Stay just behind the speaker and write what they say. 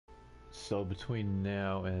So between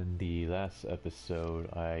now and the last episode,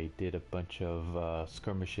 I did a bunch of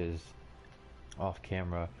skirmishes off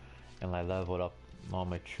camera, and I leveled up all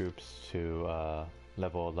my troops to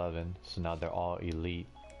level 11, so now they're all elite.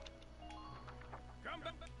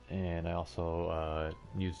 And I also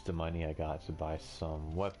used the money I got to buy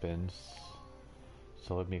some weapons,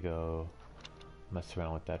 so let me go mess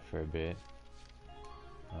around with that for a bit.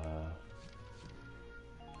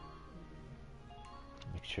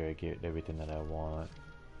 Make sure I get everything that I want.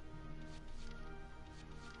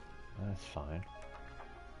 That's fine.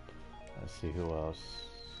 Let's see who else.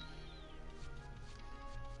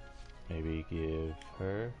 Maybe give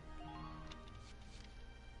her.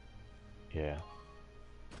 Yeah.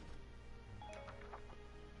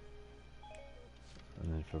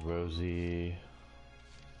 And then for Rosie.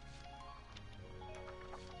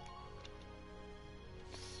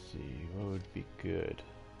 Let's see, what would be good?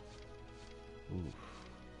 Oof.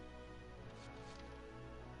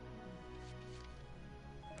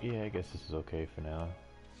 Yeah, I guess this is okay for now.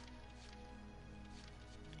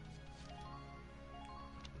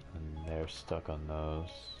 And they're stuck on those.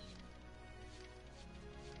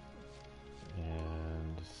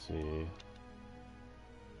 And let's see.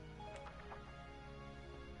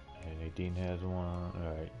 And Nadine has one.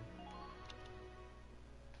 Alright.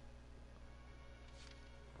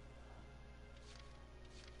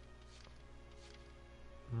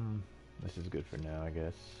 This is good for now, I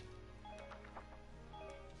guess.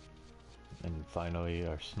 And finally,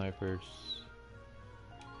 our snipers.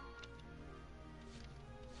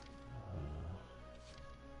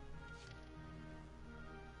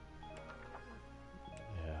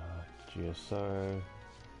 Yeah, GSR.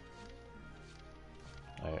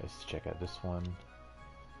 Alright, let's check out this one.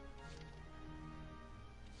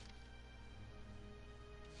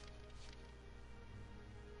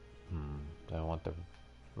 Do I want the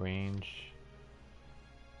range?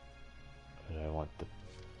 Or do I want the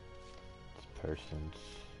persons?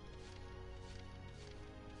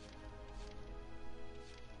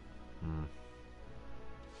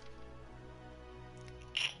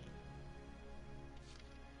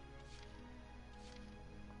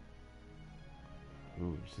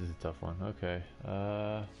 Ooh, this is a tough one. Okay.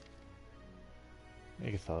 I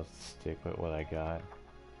guess I'll stick with what I got.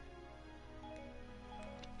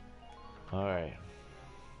 Alright.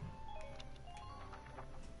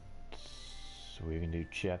 So we can do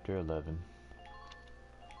chapter 11.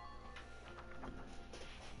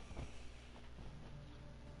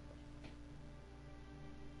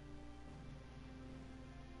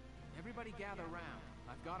 Everybody gather round.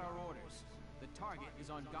 I've got our orders. The target is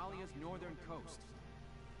on Gallia's northern coast.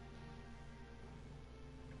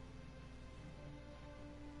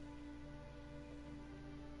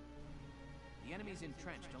 The enemy's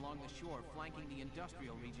entrenched along the shore, flanking the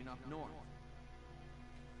industrial region up north.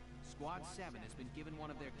 Squad 7 has been given one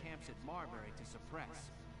of their camps at Marbury to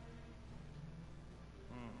suppress.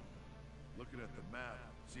 Looking at the map,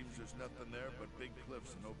 seems there's nothing there but big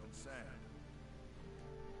cliffs and open sand.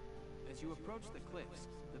 As you approach the cliffs,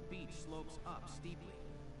 the beach slopes up steeply.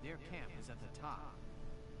 Their camp is at the top.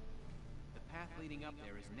 The path leading up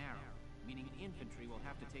there is narrow, meaning infantry will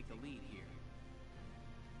have to take the lead here.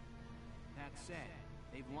 That said,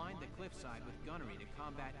 they've lined the cliffside with gunnery to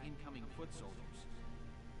combat incoming foot soldiers.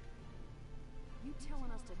 You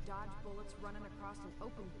telling us to dodge bullets running across an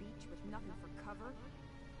open beach with nothing for cover?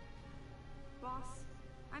 Boss,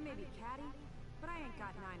 I may be catty, but I ain't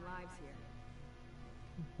got 9 lives here.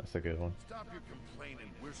 That's a good one. Stop your complaining.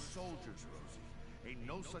 We're soldiers, Rosie. Ain't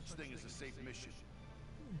no such thing as a safe mission.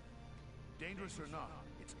 Dangerous or not,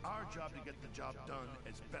 it's our job to get the job done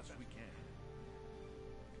as best we can.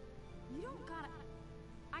 You don't gotta...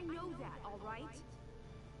 I know that, all right?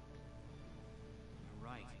 You're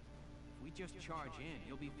right. If we just charge in,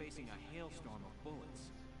 you'll be facing a hailstorm of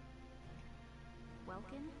bullets.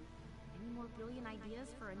 Welkin? Any more brilliant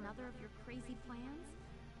ideas for another of your crazy plans?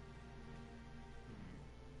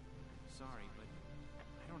 Sorry, but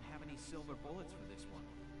I don't have any silver bullets for this one.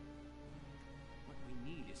 What we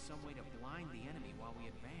need is some way to blind the enemy while we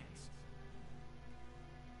advance.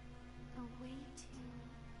 A way to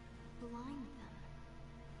blind them.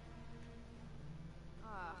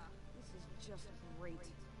 This is just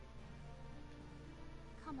great.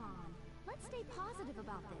 Come on, let's stay positive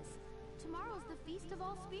about this. Tomorrow's the Feast of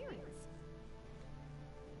All Spirits.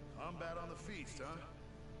 Combat on the feast, huh?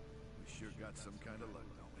 We sure got some kind of luck,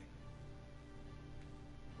 don't we?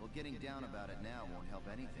 Well, getting down about it now won't help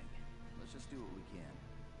anything. Let's just do what we can.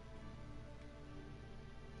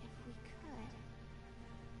 If we could...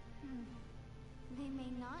 They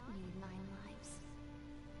may not need 9 lives.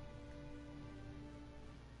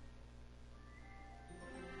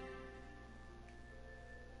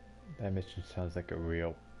 That mission sounds like a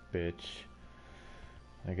real bitch.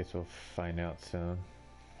 I guess we'll find out soon.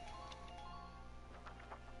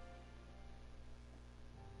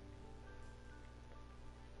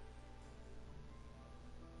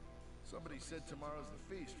 Somebody said tomorrow's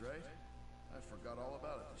the feast, right? I forgot all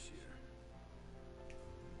about it this year.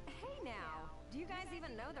 Hey now, do you guys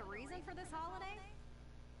even know the reason for this holiday?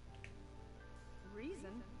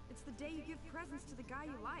 Reason? It's the day you give presents to the guy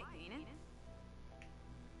you like, ain't it?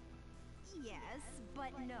 Yes,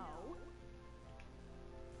 but no.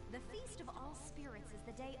 The Feast of All Spirits is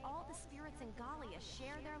the day all the spirits in Gallia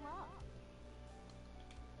share their love.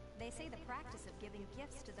 They say the practice of giving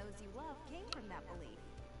gifts to those you love came from that belief.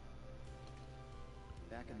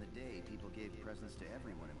 Back in the day, people gave presents to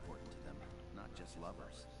everyone important to them, not just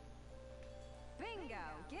lovers. Bingo!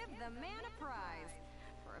 Give the man a prize!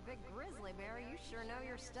 For a big grizzly bear, you sure know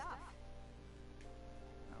your stuff.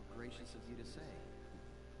 How gracious of you to say.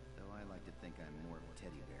 Though I like to think I'm more of a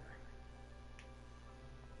teddy bear.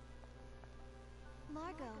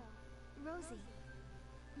 Largo, Rosie,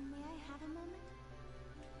 may I have a moment?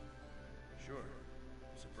 Sure.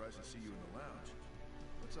 Surprised to see you in the lounge.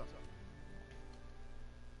 What's up?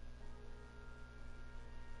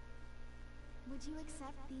 Would you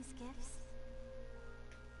accept these gifts?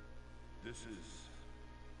 This is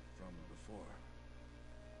from before.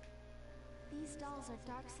 These dolls are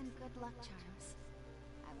Darks and good luck charms.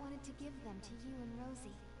 I wanted to give them to you and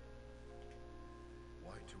Rosie.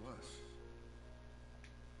 Why to us?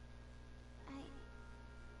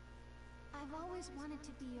 I've always wanted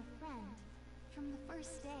to be your friend, from the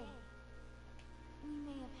first day. We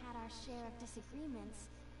may have had our share of disagreements,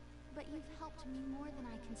 but you've helped me more than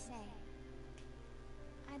I can say.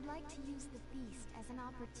 I'd like to use the feast as an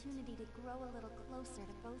opportunity to grow a little closer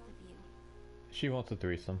to both of you. She wants a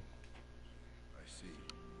threesome. I see.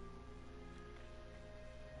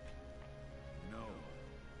 No.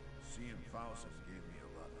 Seeing Faustus gave me a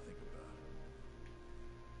lot to think about.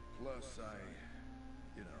 Plus, I've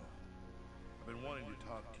been wanting to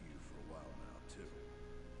talk to you for a while now, too.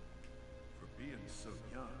 For being so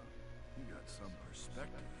young, you got some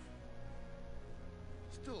perspective.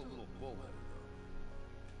 Still a little bullheaded, though.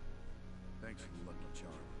 Thanks for the lucky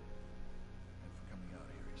charm. And for coming out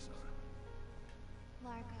here, Isara.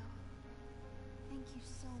 Largo, thank you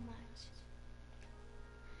so much.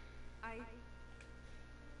 I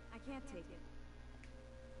can't take it.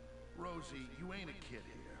 Rosie, you ain't a kid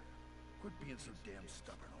here. Quit being so damn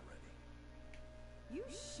stubborn already. You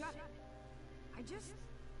shut it.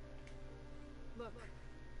 Look,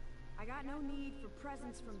 I got no need for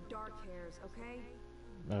presents from dark hairs, okay?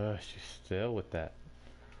 She's still with that.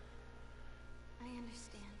 I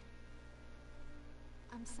understand.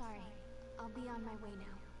 I'm sorry. I'll be on my way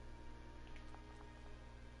now.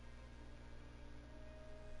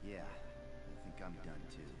 Yeah, I think I'm done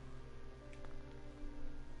too.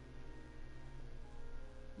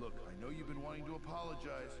 Look, I know you've been wanting to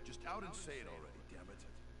apologize. Just out and say it already, damn it.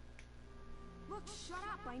 Look, shut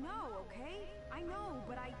up, I know, okay? I know,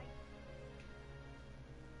 but I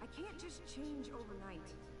can't just change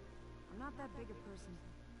overnight. I'm not that big a person.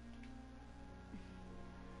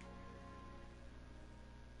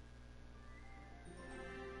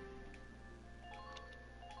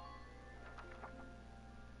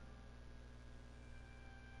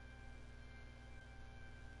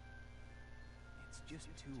 It's just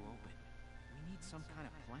too open. We need some kind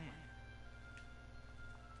of plan.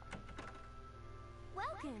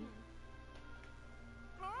 Welkin!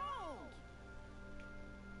 Oh!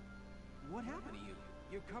 What happened to you?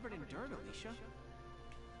 You're covered in dirt, Alicia.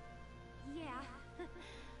 Yeah.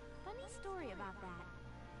 Funny story about that.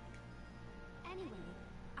 Anyway,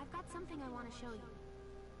 I've got something I want to show you.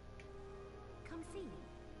 Come see.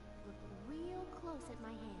 Look real close at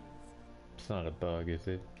my hands. It's not a bug, is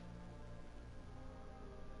it?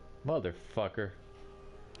 Motherfucker.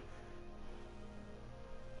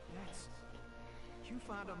 You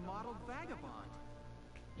found a mottled vagabond.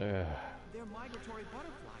 Ugh. They're migratory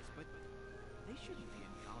butterflies, but they shouldn't be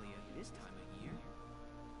in Gallia at this time of year.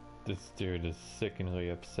 This dude is sickeningly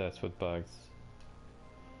obsessed with bugs.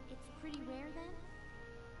 It's pretty rare then?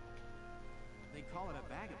 They call it a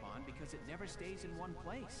vagabond because it never stays in one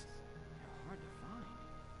place. They're hard to find.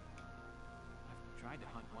 I've tried to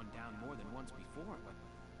hunt one down more than once before, but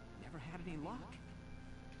never had any luck.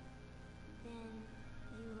 Then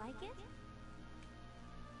you like it?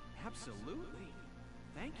 Absolutely.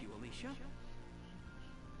 Thank you, Alicia.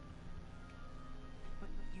 But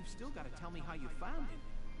you've still got to tell me how you found it.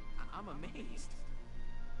 I'm amazed.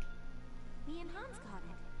 Me and Hans got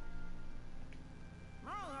it.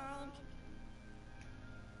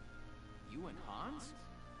 You and Hans?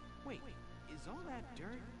 Wait, is all that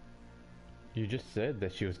dirt? You just said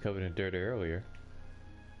that she was covered in dirt earlier.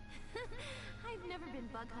 I've never been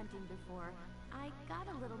bug hunting before. I got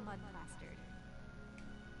a little mud plastered.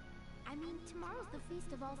 I mean, tomorrow's the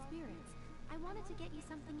Feast of All Spirits. I wanted to get you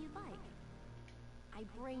something you'd like. I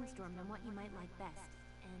brainstormed on what you might like best,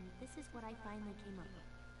 and this is what I finally came up with.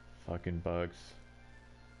 Fucking bugs.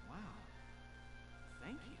 Wow.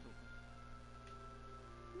 Thank you.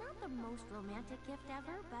 Not the most romantic gift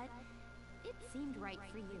ever, but it seemed right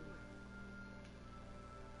for you.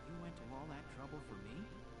 You went to all that trouble for me?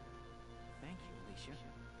 Thank you, Alicia.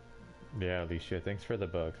 Yeah, Alicia, thanks for the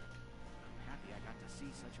bug. I'm happy I got to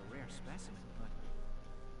see such a rare specimen, but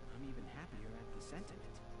I'm even happier at the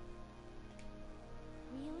sentiment.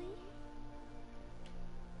 Really?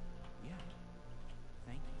 Yeah.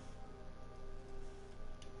 Thank you.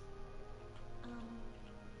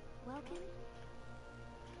 Welkin?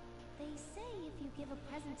 They say if you give a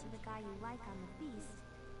present to the guy you like on the feast,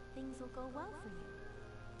 things will go well for you.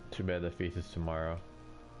 Too bad the feast is tomorrow.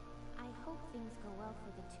 I hope things go well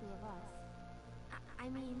for the two of us. I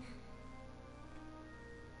mean...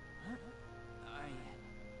 Huh?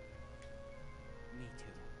 Me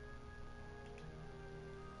too.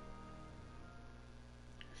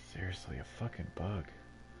 Seriously, a fucking bug.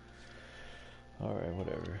 Alright,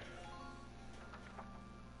 whatever.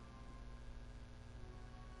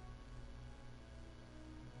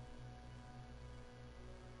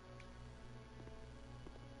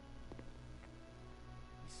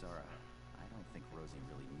 Isara, I don't think Rosie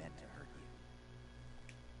really meant to hurt you.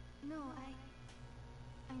 No,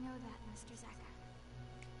 I know that, Mr. Zaka.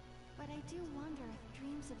 But I do wonder if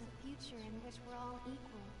dreams of a future in which we're all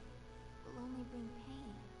equal will only bring pain.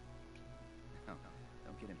 No,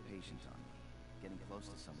 don't get impatient on me. Getting close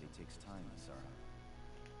to somebody takes time, Isara.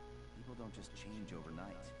 People don't just change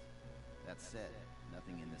overnight. That said,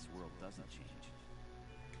 nothing in this world doesn't change.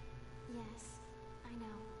 Yes, I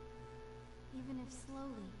know. Even if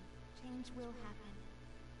slowly, change will happen.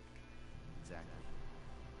 Exactly.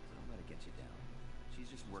 So don't let it get you down. She's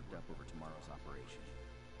just worked up over tomorrow's operation.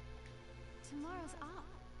 Tomorrow's op.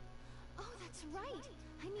 Oh, that's right!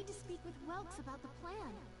 I need to speak with Welks about the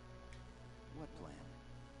plan. What plan?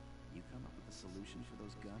 You come up with a solution for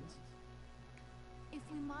those guns? If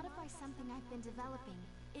we modify something I've been developing,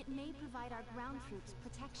 it may provide our ground troops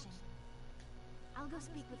protection. I'll go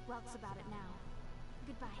speak with Welks about it now.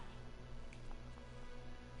 Goodbye.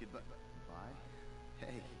 Goodbye. Bye?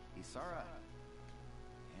 Hey, Isara!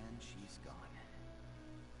 And she's gone.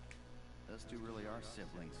 Those two really are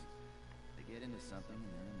siblings. They get into something and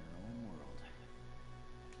they're in their own world.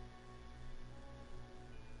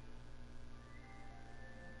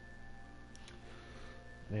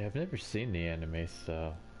 Yeah, I've never seen the anime,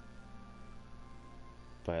 so...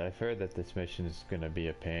 But I've heard that this mission is gonna be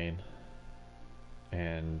a pain.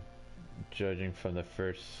 And judging from the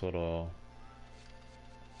first little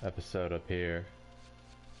episode up here,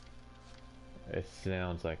 it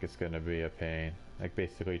sounds like it's gonna be a pain. Like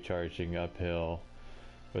basically charging uphill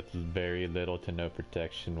with very little to no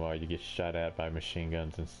protection while you get shot at by machine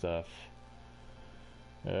guns and stuff.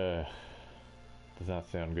 Does not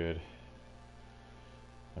sound good.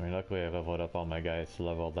 I mean, luckily I leveled up all my guys to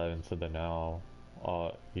level 11, so they're now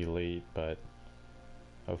all elite, but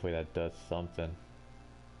hopefully that does something.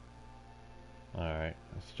 Alright,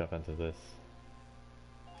 let's jump into this.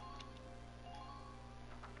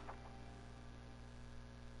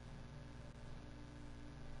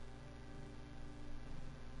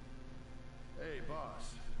 Hey,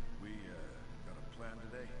 boss. We, got a plan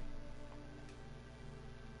today?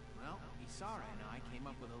 Well, Isara and I came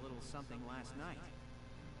up with a little something last night.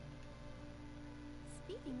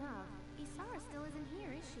 Speaking of, Isara still isn't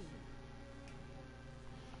here, is she?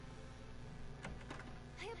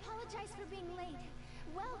 I apologize for being late.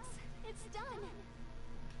 Welks, it's done!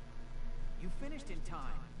 You finished in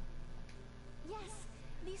time. Yes,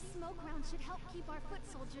 these smoke rounds should help keep our foot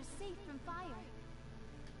soldiers safe from fire.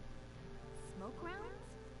 Smoke rounds?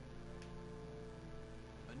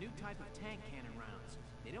 A new type of tank cannon rounds.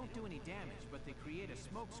 They don't do any damage, but they create a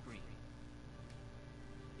smoke screen.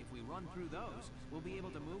 If we run through those, we'll be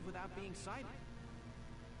able to move without being sighted.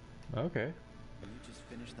 Okay. You just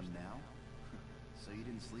finished them now? So you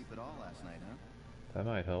didn't sleep at all last night, huh? That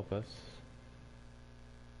might help us.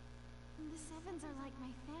 The Sevens are like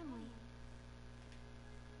my family.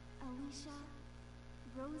 Alicia,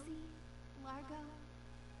 Rosie, Largo,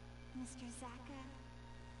 Mr. Zaka,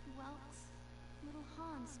 Welks, little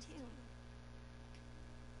Hans, too.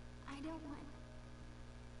 I don't want...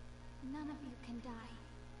 None of you can die.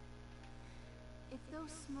 If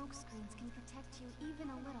those smoke screens can protect you even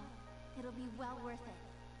a little, it'll be well worth it.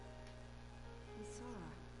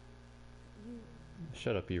 Isara, you...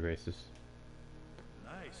 Shut up, you racist.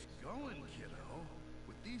 Nice going, kiddo.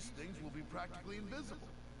 With these things, we'll be practically invisible.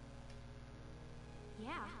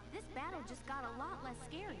 Yeah, this battle just got a lot less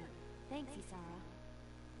scary. Thanks, Isara.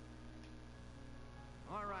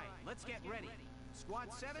 All right, let's get ready.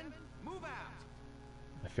 Squad 7, move out!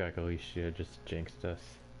 I feel like Alicia just jinxed us.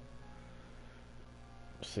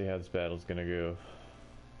 See how this battle's gonna go.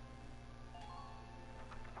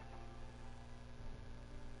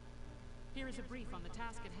 Here is a brief on the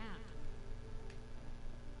task at hand.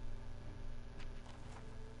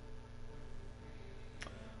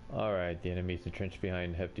 Alright, the enemy's entrenched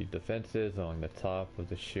behind hefty defenses along the top of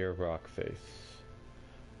the sheer rock face.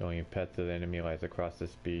 The only path to the enemy lies across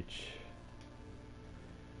this beach.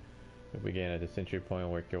 We begin at the entry point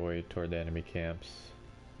and work your way toward the enemy camps.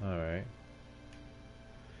 Alright.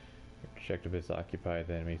 Your objective is to occupy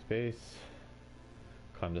the enemy's base.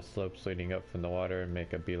 Climb the slopes leading up from the water and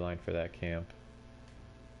make a beeline for that camp.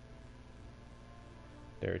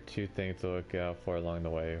 There are two things to look out for along the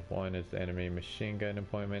way. One is the enemy machine gun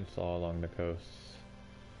emplacements all along the coasts.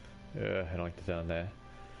 I don't like the sound of that.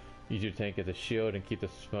 Use your tank as a shield and keep the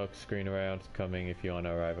smoke screen rounds coming if you want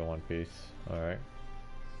to arrive in one piece. Alright.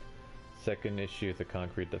 Second issue is the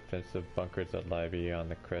concrete defensive bunkers that lie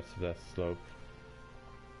beyond the crest of that slope.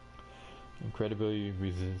 Incredibly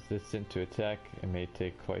resistant to attack and may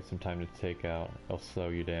take quite some time to take out. They'll slow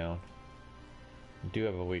you down. You do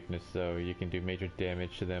have a weakness though. You can do major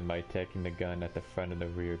damage to them by attacking the gun at the front of the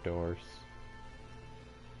rear doors.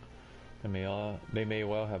 They may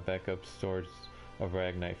well have backup stores of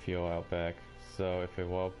Ragnite fuel out back, so if a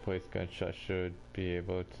well-placed gunshot should be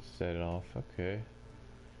able to set it off. Okay.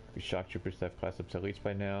 We shock troopers have class up to elites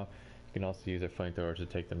by now. You can also use their flamethrowers to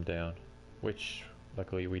take them down, which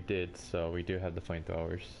luckily we did, so we do have the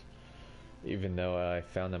flamethrowers. Even though I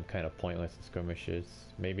found them kind of pointless in skirmishes.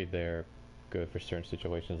 Maybe they're good for certain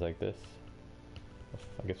situations like this.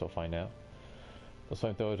 I guess we'll find out. Those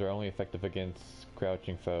flamethrowers are only effective against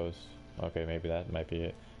crouching foes. Okay, maybe that might be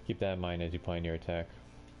it. Keep that in mind as you plan your attack.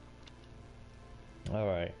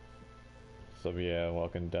 Alright. So yeah,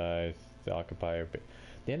 Welkin dies. The occupier.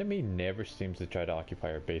 The enemy never seems to try to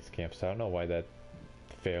occupy our base camp, so I don't know why that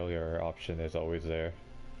failure option is always there.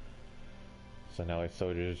 So now his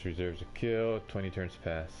soldiers reserves a kill. 20 turns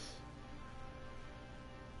pass.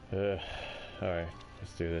 Alright,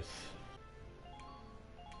 let's do this.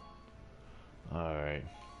 Alright.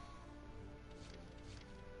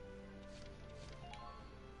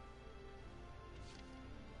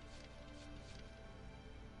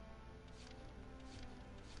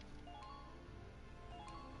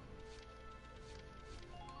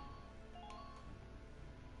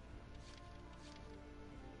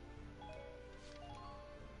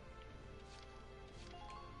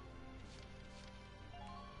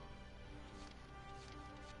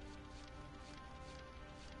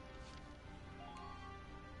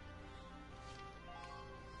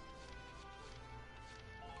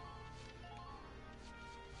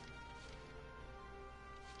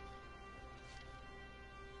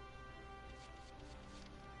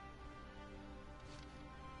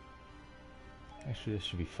 Actually, this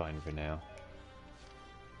should be fine for now.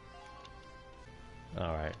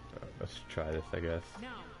 Alright, let's try this, I guess.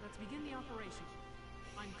 Now, let's begin the operation.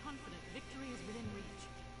 I'm confident victory is within reach.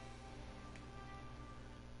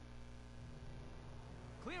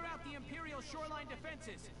 Clear out the Imperial shoreline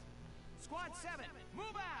defenses! Squad 7,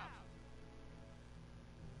 move out!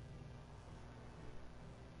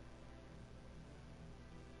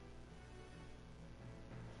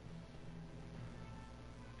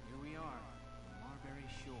 Here we are, on Marbury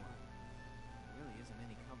Shore. There really isn't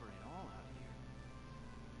any cover at all out here.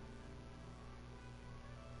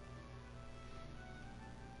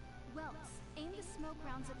 Welks, aim the smoke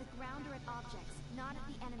rounds at the ground or at objects, not at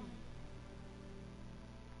the enemy.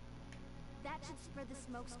 That should spread the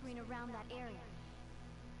smoke screen around that area.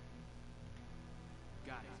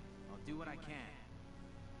 Got it. I'll do what I can.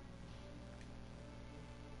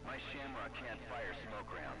 My Shamrock can't fire smoke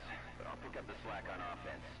rounds, but I'll pick up the slack on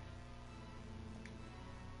offense.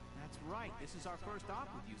 That's right. This is our first op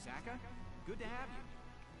with you, Zaka. Good to have you.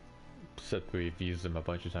 Except we've used them a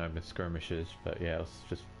bunch of times in skirmishes, but yeah, let's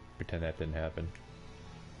just pretend that didn't happen.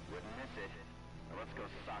 Wouldn't miss it. Now let's go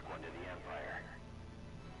sock one to the Empire.